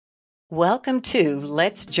Welcome to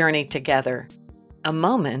Let's Journey Together, a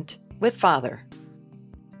moment with Father.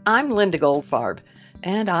 I'm Linda Goldfarb,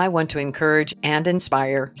 and I want to encourage and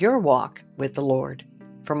inspire your walk with the Lord.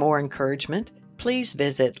 For more encouragement, please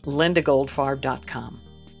visit lindagoldfarb.com.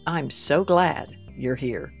 I'm so glad you're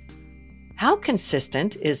here. How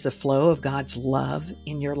consistent is the flow of God's love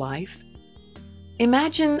in your life?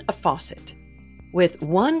 Imagine a faucet. With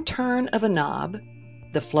one turn of a knob,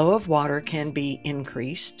 the flow of water can be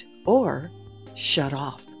increased or shut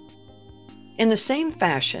off. In the same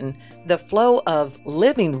fashion, the flow of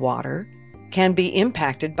living water can be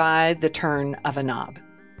impacted by the turn of a knob.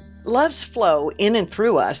 Love's flow in and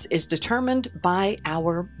through us is determined by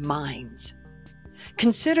our minds.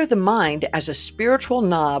 Consider the mind as a spiritual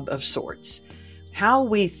knob of sorts. How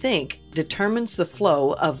we think determines the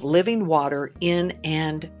flow of living water in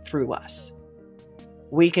and through us.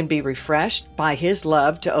 We can be refreshed by His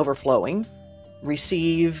love to overflowing,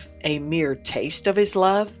 receive a mere taste of His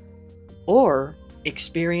love, or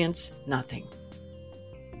experience nothing.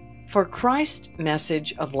 For Christ's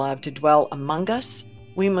message of love to dwell among us,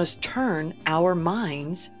 we must turn our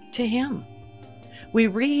minds to Him. We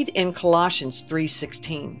read in Colossians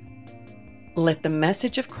 3:16, "Let the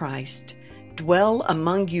message of Christ dwell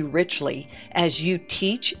among you richly as you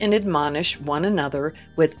teach and admonish one another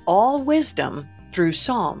with all wisdom through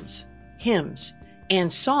psalms, hymns, and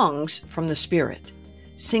songs from the Spirit,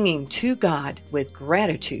 singing to God with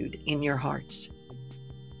gratitude in your hearts."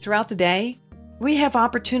 Throughout the day, we have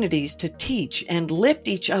opportunities to teach and lift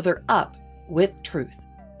each other up with truth,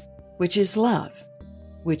 which is love,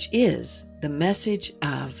 which is the message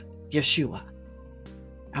of Yeshua,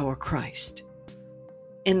 our Christ.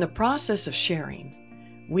 In the process of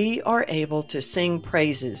sharing, we are able to sing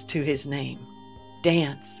praises to His name,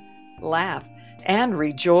 dance, laugh, and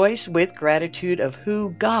rejoice with gratitude of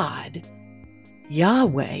who God,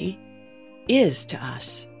 Yahweh, is to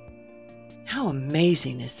us. How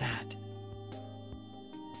amazing is that?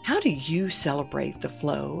 How do you celebrate the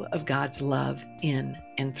flow of God's love in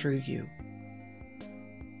and through you?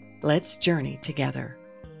 Let's journey together.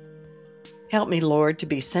 Help me, Lord, to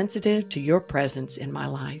be sensitive to your presence in my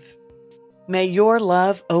life. May your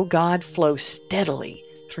love, O God, flow steadily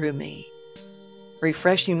through me,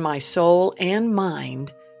 refreshing my soul and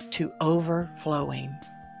mind to overflowing.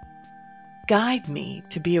 Guide me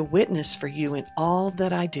to be a witness for you in all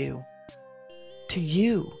that I do. To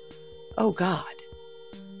you, O God,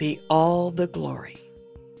 be all the glory.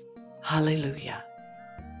 Hallelujah.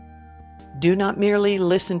 Do not merely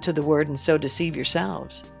listen to the word and so deceive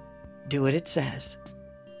yourselves. Do what it says.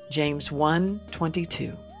 James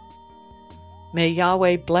 1:22. May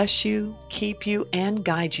Yahweh bless you, keep you, and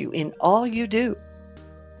guide you in all you do.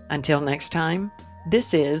 Until next time,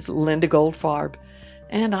 this is Linda Goldfarb,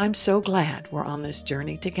 and I'm so glad we're on this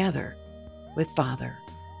journey together with Father.